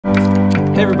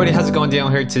Hey everybody, how's it going? Daniel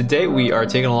here. Today we are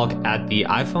taking a look at the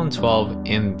iPhone 12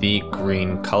 in the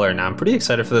green color. Now I'm pretty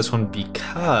excited for this one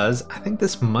because I think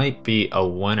this might be a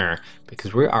winner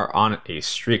because we are on a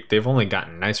streak. They've only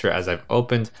gotten nicer as I've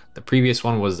opened. The previous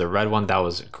one was the red one. That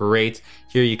was great.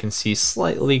 Here you can see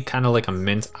slightly kind of like a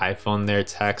mint iPhone there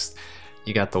text.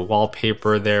 You got the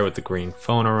wallpaper there with the green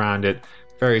phone around it.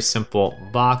 Very simple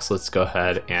box. Let's go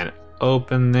ahead and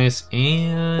open this,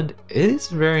 and it is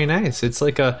very nice. It's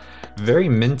like a very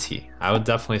minty. I would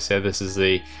definitely say this is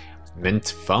a mint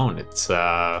phone. It's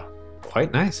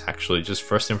quite nice actually. Just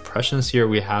first impressions here,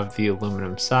 we have the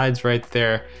aluminum sides right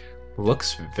there.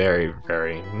 Looks very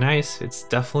nice. It's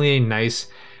definitely a nice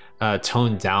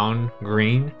toned down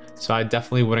green, so I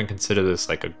definitely wouldn't consider this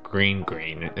like a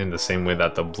green in the same way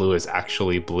that the blue is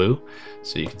actually blue.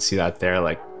 So you can see that there,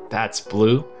 like that's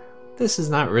blue. This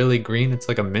is not really green, it's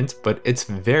like a mint, but it's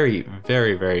very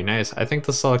nice. I think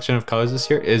the selection of colors this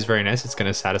year is very nice. It's going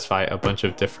to satisfy a bunch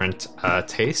of different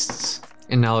tastes.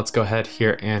 And now let's go ahead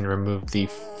here and remove the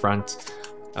front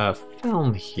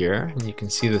film here. And you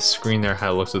can see the screen there,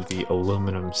 how it looks with the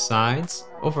aluminum sides.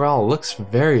 Overall, it looks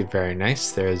very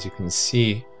nice there, as you can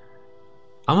see.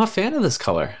 I'm a fan of this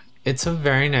color. It's a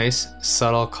very nice,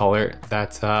 subtle color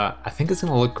that I think is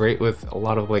going to look great with a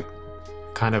lot of like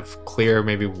kind of clear,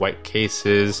 maybe white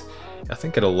cases. I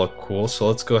think it'll look cool. So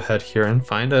let's go ahead here and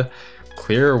find a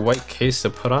clear white case to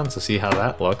put on to see how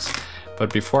that looks.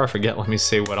 But before I forget, let me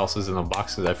say what else is in the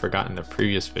boxes I forgot in the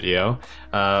previous video.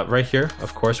 Right here,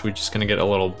 of course, we're just gonna get a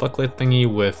little booklet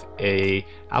thingy with a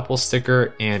Apple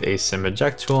sticker and a SIM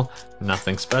eject tool.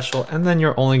 Nothing special. And then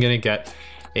you're only gonna get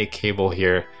a cable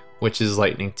here, which is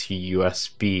lightning to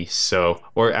USB,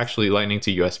 or actually lightning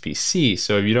to USB-C.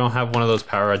 So if you don't have one of those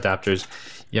power adapters,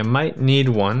 you might need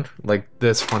one like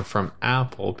this one from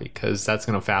Apple, because that's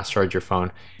gonna fast charge your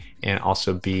phone and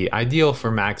also be ideal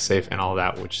for MagSafe and all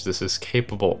that, which this is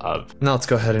capable of. Now let's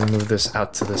go ahead and move this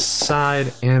out to the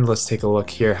side, and let's take a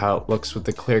look here how it looks with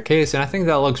the clear case. And I think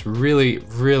that looks really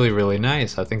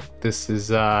nice. I think this is,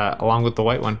 along with the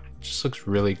white one, just looks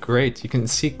really great. You can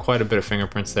see quite a bit of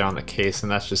fingerprints there on the case,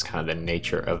 and that's just kind of the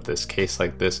nature of this case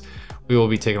like this. We will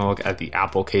be taking a look at the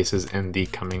Apple cases in the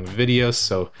coming videos,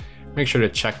 so make sure to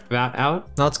check that out.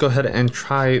 Now let's go ahead and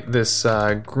try this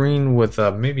green with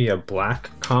maybe a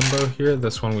black combo here.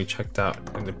 This one we checked out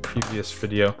in the previous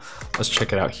video. Let's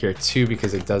check it out here too,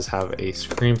 because it does have a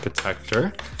screen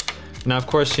protector. Now, of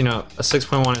course, you know, a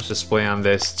 6.1 inch display on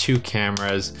this, 2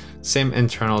 cameras, same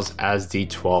internals as the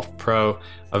 12 Pro,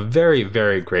 a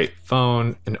very great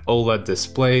phone, an OLED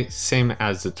display, same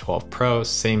as the 12 Pro,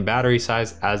 same battery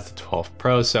size as the 12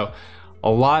 Pro. So a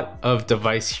lot of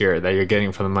device here that you're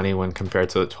getting for the money when compared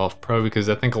to the 12 Pro, because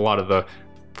I think a lot of the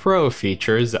Pro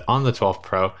features on the 12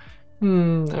 Pro,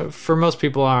 for most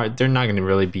people they're not going to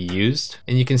really be used.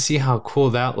 And you can see how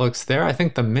cool that looks there. I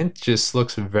think the mint just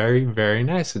looks very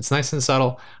nice. It's nice and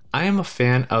subtle. I am a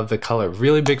fan of the color,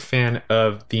 really big fan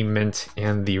of the mint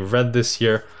and the red this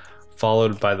year,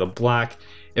 followed by the black.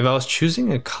 If I was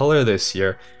choosing a color this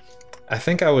year, I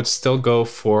think I would still go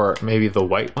for maybe the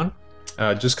white one,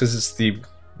 just because it's the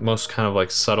most kind of like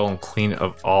subtle and clean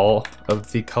of all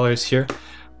of the colors here.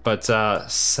 But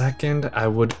second, I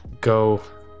would go,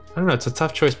 I don't know, it's a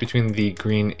tough choice between the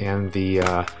green and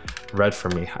the red for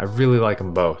me. I really like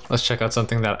them both. Let's check out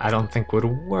something that I don't think would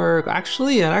work.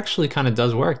 Actually, it actually kind of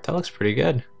does work. That looks pretty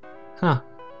good. Huh.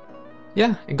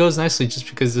 Yeah, it goes nicely just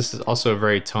because this is also a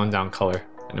very toned down color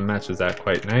and it matches that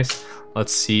quite nice.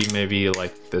 Let's see, maybe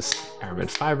like this Aramid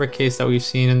fiber case that we've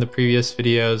seen in the previous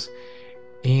videos.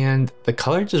 And the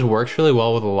color just works really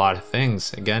well with a lot of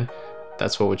things. Again,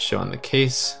 that's what would show on the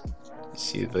case. You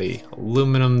see the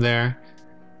aluminum there,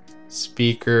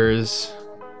 speakers,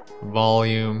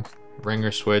 volume,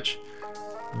 ringer switch.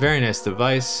 Very nice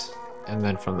device. And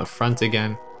then from the front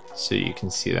again, so you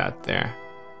can see that there.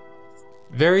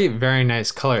 Very nice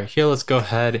color. Here, let's go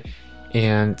ahead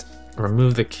and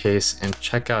remove the case and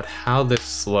check out how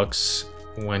this looks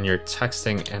when you're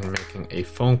texting and making a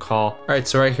phone call. All right,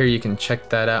 so right here you can check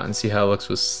that out and see how it looks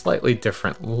with slightly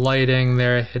different lighting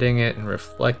there, hitting it and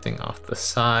reflecting off the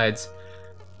sides.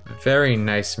 Very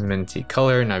nice minty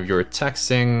color. Now if you're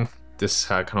texting, this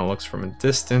kind of looks from a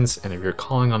distance, and if you're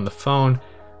calling on the phone,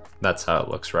 that's how it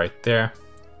looks right there.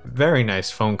 Very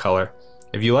nice phone color.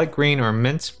 If you like green or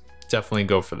mint, definitely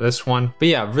go for this one. But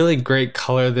yeah, really great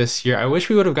color this year. I wish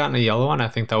we would have gotten a yellow one. I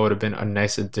think that would have been a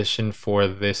nice addition for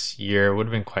this year. It would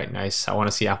have been quite nice. I want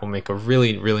to see Apple make a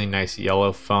really nice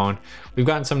yellow phone. We've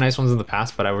gotten some nice ones in the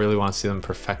past, but I really want to see them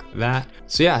perfect that.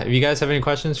 So yeah, if you guys have any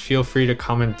questions, feel free to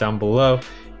comment down below.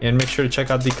 And make sure to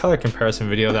check out the color comparison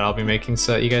video that I'll be making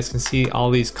so that you guys can see all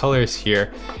these colors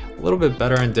here. a little bit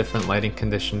better in different lighting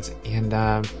conditions, and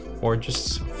or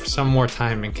just some more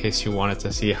time in case you wanted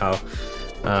to see how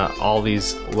all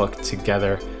these look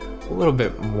together a little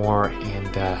bit more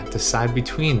and decide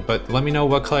between. But let me know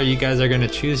what color you guys are going to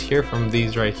choose here from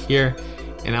these right here,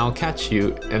 and I'll catch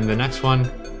you in the next one.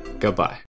 Goodbye.